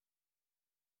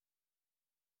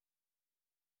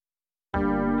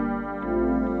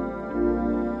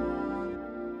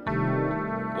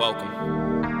Welcome.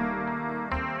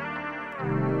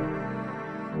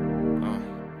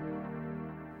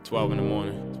 12 in the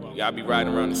morning. Y'all be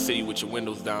riding around the city with your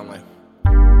windows down like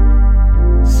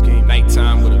scheme.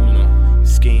 Nighttime with a,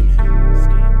 scheming.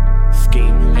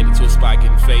 Headed to a spot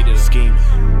getting faded, scheming.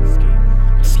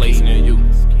 In a place near you,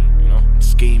 I'm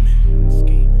scheming.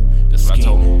 That's what I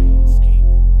told him.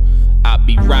 I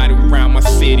be riding around my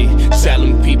city,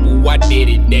 telling people I did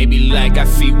it. They be like, I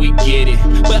see we get it,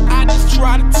 but I just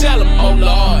try to tell them, oh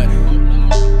Lord,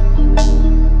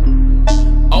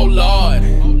 oh Lord.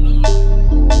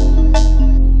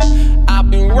 I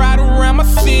been riding around my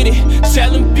city,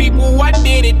 telling people I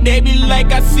did it. They be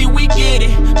like, I see we get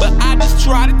it, but I just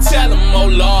try to tell them, oh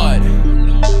Lord,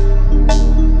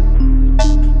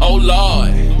 oh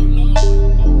Lord.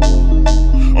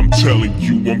 I'm telling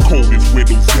you, I'm cold as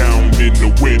windows down in the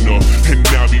winter, and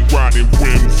I be riding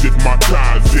rims if my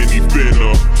tires any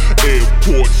thinner.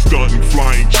 Airport stunting,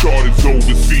 flying charters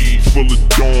overseas, full of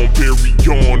dawn, bury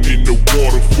on in the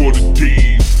water for the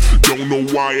D's. Don't know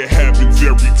why it happens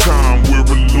every time we're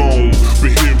alone,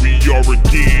 but here we are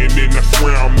again, and I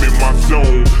swear I'm in my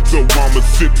zone. So I'ma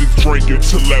sip this drink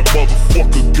until that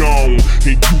motherfucker gone,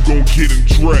 and you gon' get him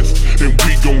dressed, and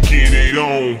we gon' get it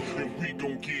on.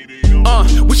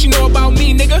 What you know about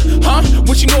me, nigga? Huh?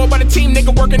 What you know about the team,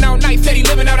 nigga? Working out nights, steady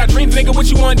living out our dreams, nigga. What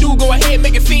you wanna do? Go ahead,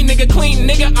 make it seem, nigga. Clean,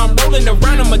 nigga. I'm rolling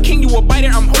around. I'm a king, you a biter.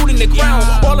 I'm holding the crown.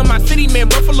 All of my city, man,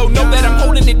 Buffalo know that I'm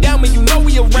holding it down, man. You know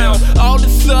we around. All of a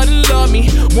sudden, love me.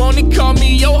 Wanna call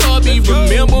me your hubby.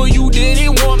 Remember, you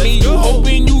didn't want me. You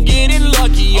hoping you getting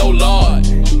lucky. Oh Lord.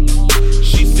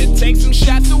 She said, take some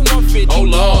shots to 150. Oh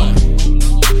Lord.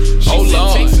 Oh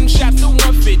Lord. Take some shots to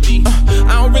 150. I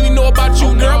don't really know about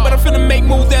you, girl, but I'm finna make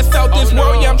moves that's out this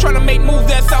world. Yeah, I'm tryna make moves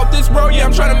that's out this world. Yeah,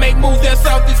 I'm tryna make moves that's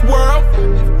out this world.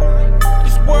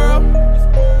 This world.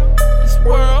 This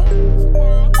world.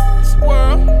 This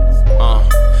world.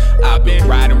 I've been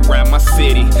riding around my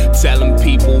city, telling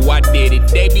people I did it.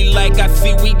 They be like, I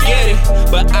see we get it,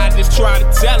 but I just try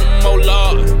to tell them, oh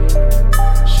Lord.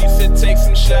 She said, take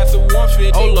some shots at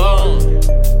 150. Oh Lord.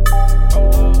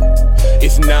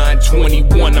 It's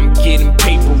 9:21, I'm getting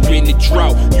paper in the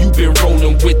drought. You been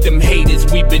rolling with them haters,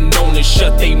 we been known to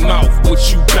shut they mouth.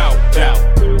 What you bout? Yeah.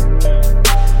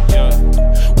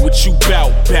 What you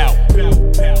bout? Yeah.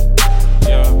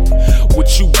 What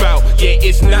you bout? Yeah,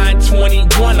 it's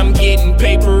 9:21, I'm getting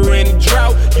paper in the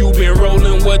drought. You been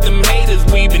rolling with them haters,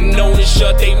 we been known to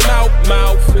shut they mouth.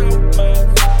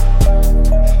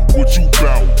 What you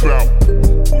bout?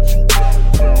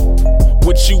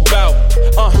 What you bout?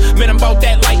 Man, I'm bout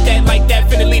that, like that.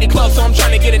 Finna lead the club, so I'm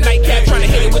tryna get a nightcap. Tryna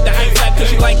hit it with the ice cap, cause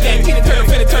she like that. Tina Turner,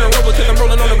 finna turn her over, cause I'm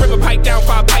rolling on the river. Pipe down,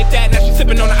 5 pipe that. Now she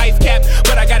sipping on the ice cap.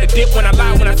 But I got a dip when I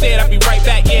lie, when I said I'll be right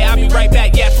back. Yeah, I'll be right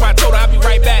back. Yeah, that's why I told her I'll be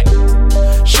right back.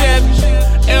 Chevy,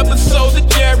 episodes of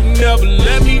Jerry. Never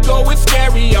let me go, it's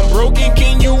scary. I'm broken,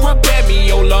 can you repair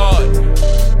me, oh Lord?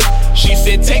 She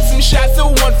said, take some shots at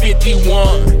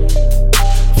 151.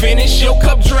 Finish your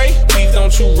cup, Dre, please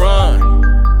don't you run.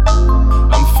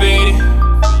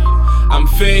 I'm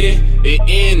faded, it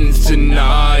ends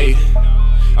tonight.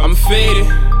 I'm faded.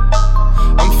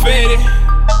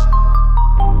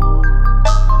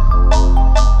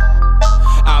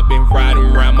 I've been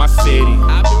riding around my city,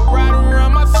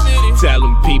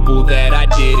 telling people that I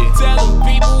did it.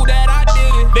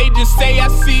 They just say, I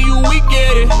see you, we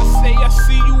get it.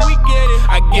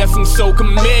 I guess I'm so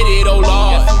committed, oh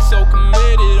Lord.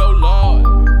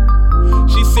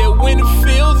 She said, when it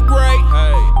feels great,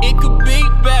 it could be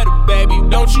better, baby.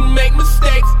 Don't you make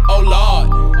mistakes, oh Lord.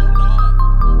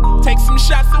 Take some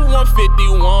shots at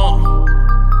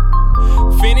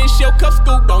 151. Finish your cup,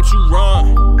 scoop, don't you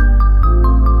run.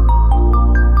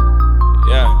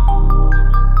 Yeah.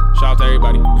 Shout out to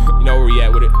everybody. You know where we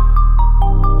at with it.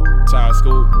 Tyler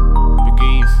Scoop, Big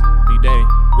Ease, B-Day,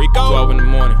 Rico. 12 in the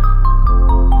morning.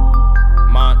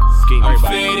 Scheme,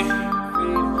 everybody.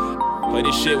 Play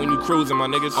this shit when you cruising, my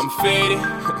niggas. I'm faded.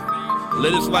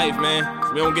 Live this life, man.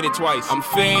 We don't get it twice. I'm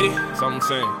faded. That's all I'm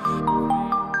saying.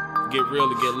 Get real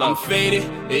to get love. I'm faded.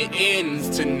 It ends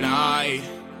tonight.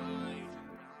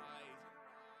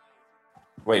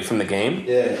 Wait, from the game?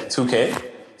 Yeah. 2K?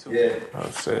 Yeah. Oh,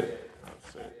 shit.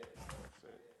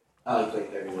 I only played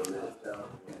 31 minutes, though.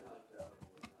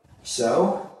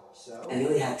 So? And he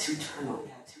only had 2 turnovers.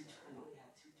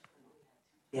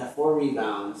 He had 4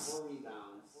 rebounds.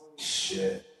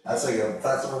 Shit. That's a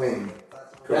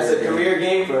career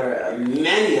game for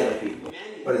many other people.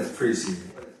 But it's preseason.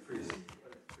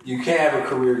 You can't have a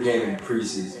career game in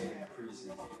preseason.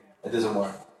 It doesn't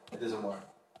work.